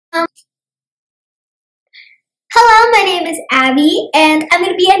Hello, my name is Abby, and I'm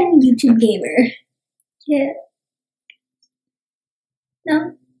going to be a YouTube gamer. Yeah.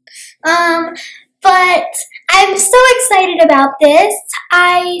 No? But I'm so excited about this.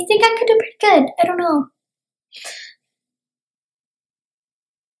 I think I could do pretty good. I don't know.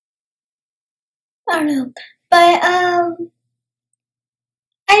 But,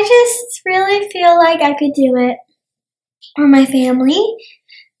 I just really feel like I could do it for my family.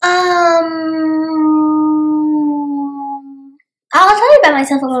 I'll tell you about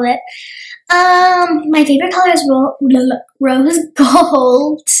myself a little bit. My favorite color is rose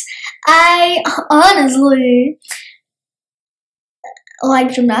gold. I honestly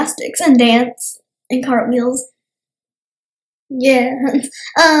like gymnastics and dance and cartwheels. Yeah.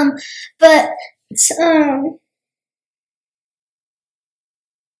 But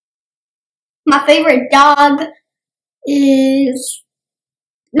my favorite dog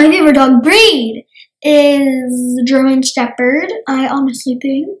breed is German Shepherd. I honestly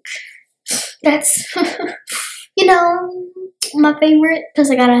think that's, my favorite because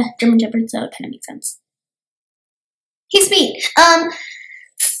I got a German Shepherd, so it kind of makes sense. He's sweet.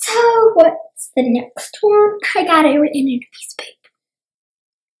 So what's the next one? I got it written in a piece of paper.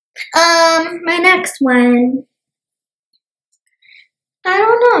 My next one, I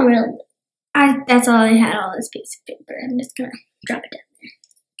don't know really. That's all I had, all this piece of paper. I'm just gonna drop it down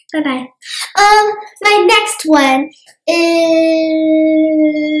there. Bye-bye. My next one is,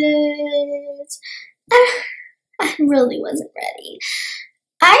 I really wasn't ready.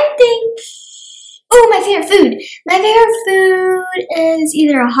 I think, my favorite food. My favorite food is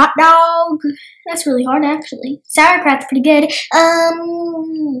either a hot dog. That's really hard, actually. Sauerkraut's pretty good.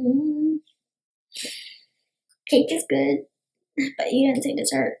 Cake is good. But you didn't say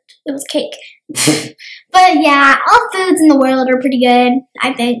dessert. It was cake. But yeah, all foods in the world are pretty good,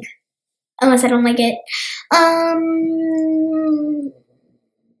 I think. Unless I don't like it.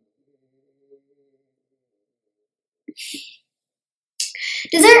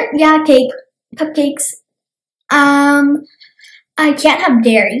 Dessert, yeah, cake. Cupcakes. I can't have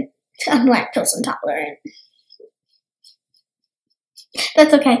dairy. I'm lactose intolerant.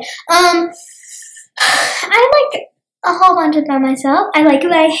 That's okay. I like a whole bunch of by myself. I like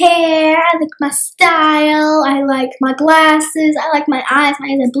my hair, I like my style, I like my glasses, I like my eyes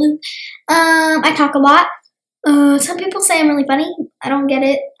are blue. I talk a lot. Some people say I'm really funny. I don't get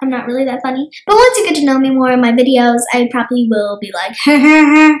it. I'm not really that funny. But once you get to know me more in my videos, I probably will be like, ha ha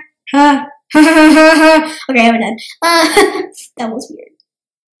ha ha ha ha ha. Okay, we're done. That was weird.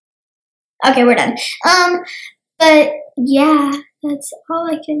 Okay, we're done. But yeah, that's all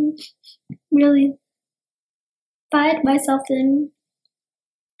I can really find myself in.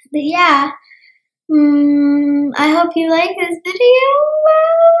 But yeah, I hope you like this video.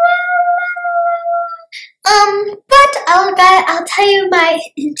 But I'll tell you my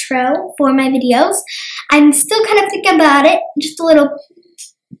intro for my videos. I'm still kind of thinking about it, just a little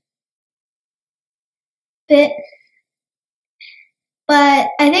bit. But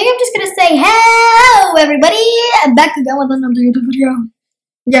I think I'm just gonna say, hello everybody, I'm back again with another YouTube video.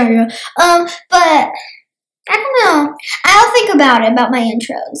 Yeah. But I don't know. I'll think about it, about my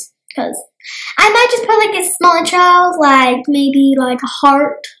intros, because I might just put like a small intro, like maybe like a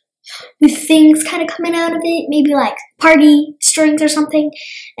heart with things kind of coming out of it, maybe like party strings or something,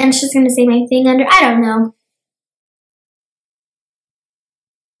 and it's just gonna say my thing under. I don't know.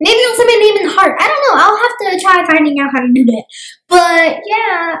 Maybe I'll say my name in the heart. I don't know. I'll have to try finding out how to do that. But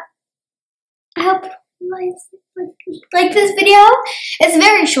yeah, I hope you guys like this video. It's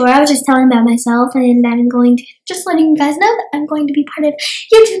very short. I was just telling about myself, and I'm going to just letting you guys know that I'm going to be part of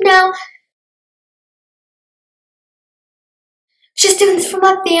YouTube now. Just doing this for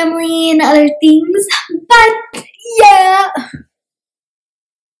my family and other things. But yeah,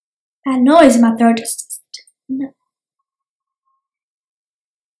 that noise in my throat just no.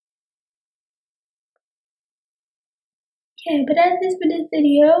 Okay, but that's this for this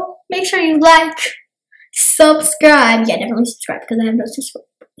video. Make sure you like, subscribe. Yeah, definitely subscribe because I have no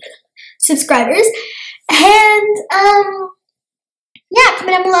subscribers. And yeah,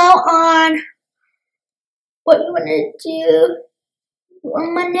 comment down below on what you want to do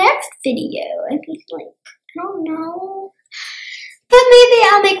on my next video. I mean, like, I don't know. But maybe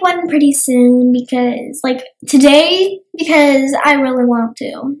I'll make one pretty soon because, like, today, because I really want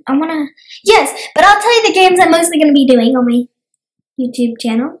to. Yes, but I'll tell you the games I'm mostly going to be doing on my YouTube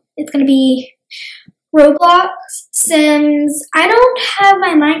channel. It's going to be Roblox, Sims. I don't have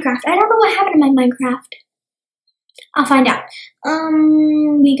my Minecraft. I don't know what happened to my Minecraft. I'll find out.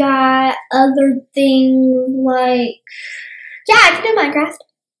 We got other things like, yeah, I can do Minecraft.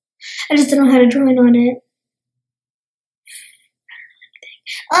 I just don't know how to join on it.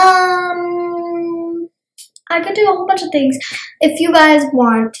 I could do a whole bunch of things if you guys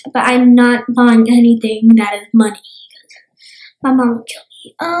want, but I'm not buying anything that is money. My mom will kill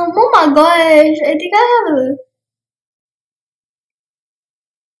me. Oh my gosh, I think I have a...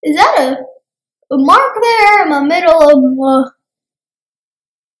 Is that a mark there in the middle of...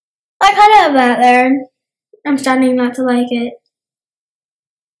 I kind of have that there. I'm starting not to like it.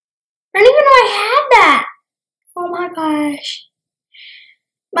 I didn't even know I had that. Oh my gosh.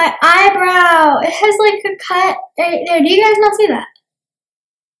 My eyebrow. It has like a cut right there. Do you guys not see that?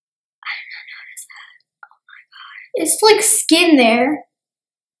 I did not notice that. Oh my god. It's like skin there.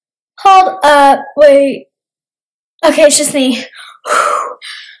 Hold up. Wait. Okay, it's just me.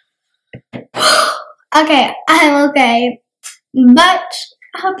 Okay, I'm okay. But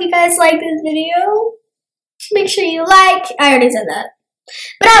I hope you guys like this video. Make sure you like. I already said that.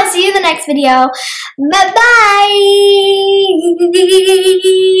 But I'll see you in the next video. Bye-bye.